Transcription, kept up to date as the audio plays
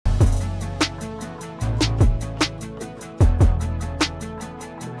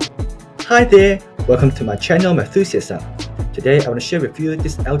Hi there, welcome to my channel Enthusiasm. Today I want to share with you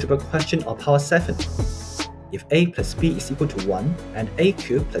this algebra question of power 7. If a plus b is equal to 1 and a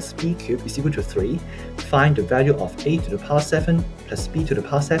cubed plus b cubed is equal to 3, find the value of a to the power 7 plus b to the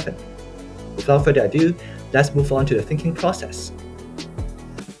power 7. Without further ado, let's move on to the thinking process.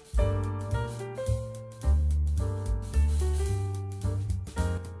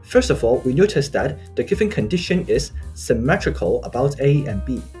 First of all, we notice that the given condition is symmetrical about a and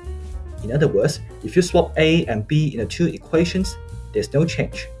b. In other words, if you swap a and b in the two equations, there's no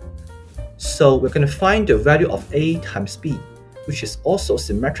change. So we're going to find the value of a times b, which is also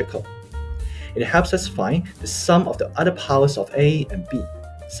symmetrical. It helps us find the sum of the other powers of a and b,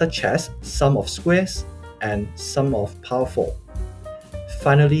 such as sum of squares and sum of power 4.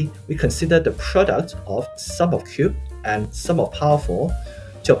 Finally, we consider the product of sum of cube and sum of power 4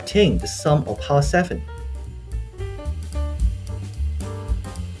 to obtain the sum of power 7.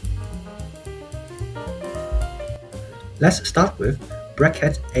 Let's start with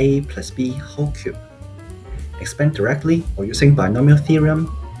bracket a plus b whole cube. Expand directly or using binomial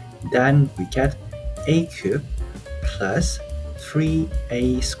theorem, then we get a cubed plus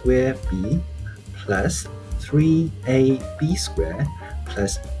 3a squared b plus 3ab squared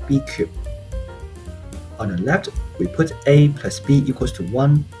plus b cubed. On the left, we put a plus b equals to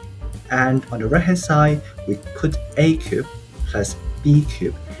 1, and on the right hand side, we put a cubed plus b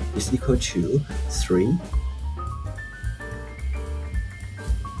cubed is equal to 3.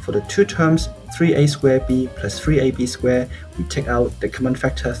 For the two terms 3a squared b plus 3ab squared, we take out the common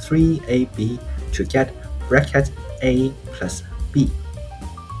factor 3ab to get bracket a plus b.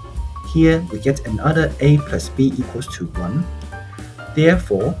 Here we get another a plus b equals to 1.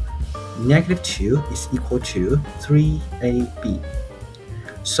 Therefore, negative 2 is equal to 3ab.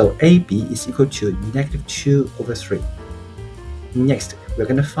 So ab is equal to negative 2 over 3. Next, we're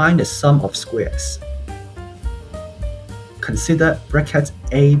going to find the sum of squares. Consider bracket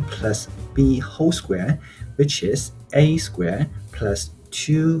a plus b whole square, which is a squared plus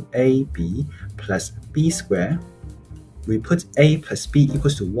 2ab plus b squared. We put a plus b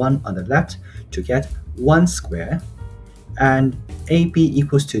equals to 1 on the left to get 1 squared, and ab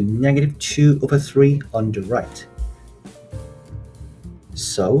equals to negative 2 over 3 on the right.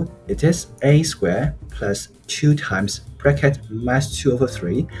 So it is a squared plus 2 times bracket minus 2 over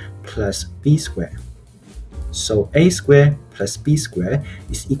 3 plus b squared. So a squared plus b squared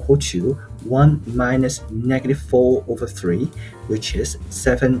is equal to 1 minus negative 4 over 3, which is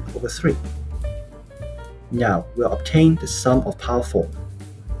 7 over 3. Now we'll obtain the sum of power 4.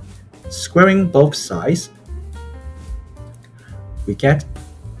 Squaring both sides, we get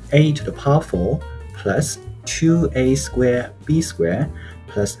a to the power 4 plus 2a squared b squared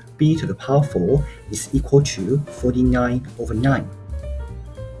plus b to the power 4 is equal to 49 over 9.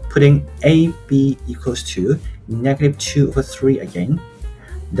 Putting ab equals to negative 2 over 3 again,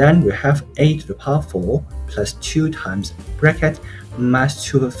 then we have a to the power 4 plus 2 times bracket minus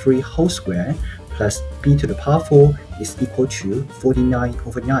 2 over 3 whole square plus b to the power 4 is equal to 49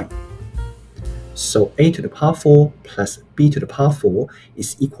 over 9. So a to the power 4 plus b to the power 4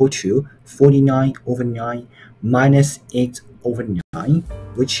 is equal to 49 over 9 minus 8 over 9,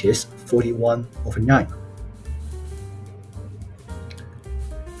 which is 41 over 9.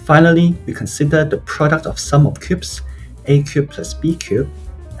 Finally, we consider the product of sum of cubes, a cubed plus b cubed,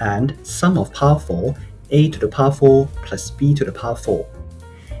 and sum of power 4, a to the power 4 plus b to the power 4.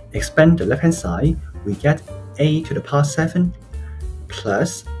 Expand the left hand side, we get a to the power 7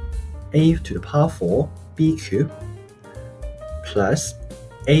 plus a to the power 4 b cubed plus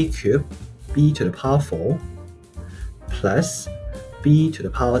a cubed b to the power 4 plus b to the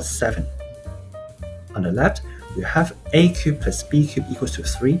power 7. On the left, we have a cubed plus b cubed equals to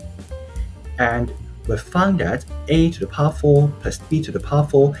 3, and we found that a to the power 4 plus b to the power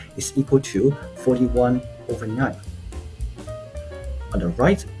 4 is equal to 41 over 9. On the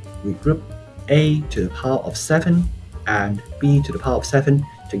right, we group a to the power of 7 and b to the power of 7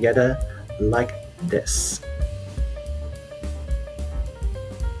 together like this.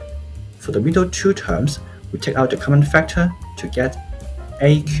 For the middle two terms, we take out the common factor to get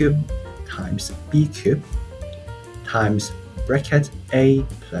a cubed times b cubed times bracket a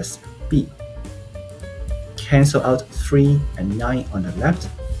plus b. Cancel out 3 and 9 on the left,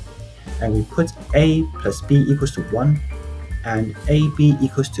 and we put a plus b equals to 1 and ab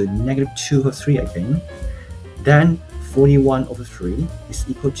equals to negative 2 over 3 again. Then 41 over 3 is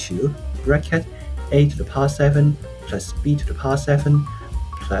equal to bracket a to the power 7 plus b to the power 7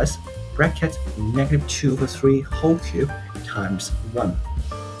 plus bracket negative 2 over 3 whole cube times 1.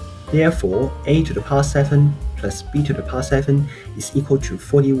 Therefore, a to the power 7 plus b to the power 7 is equal to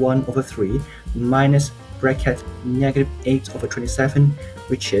 41 over 3 minus bracket negative 8 over 27,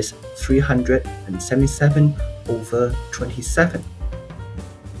 which is 377 over 27.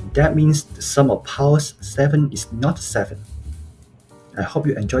 That means the sum of powers 7 is not 7. I hope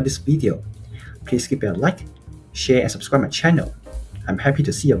you enjoyed this video. Please give it a like, share and subscribe my channel. I'm happy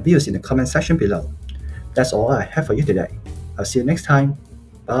to see your views in the comment section below. That's all I have for you today. I'll see you next time.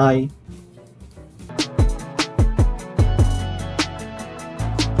 Bye.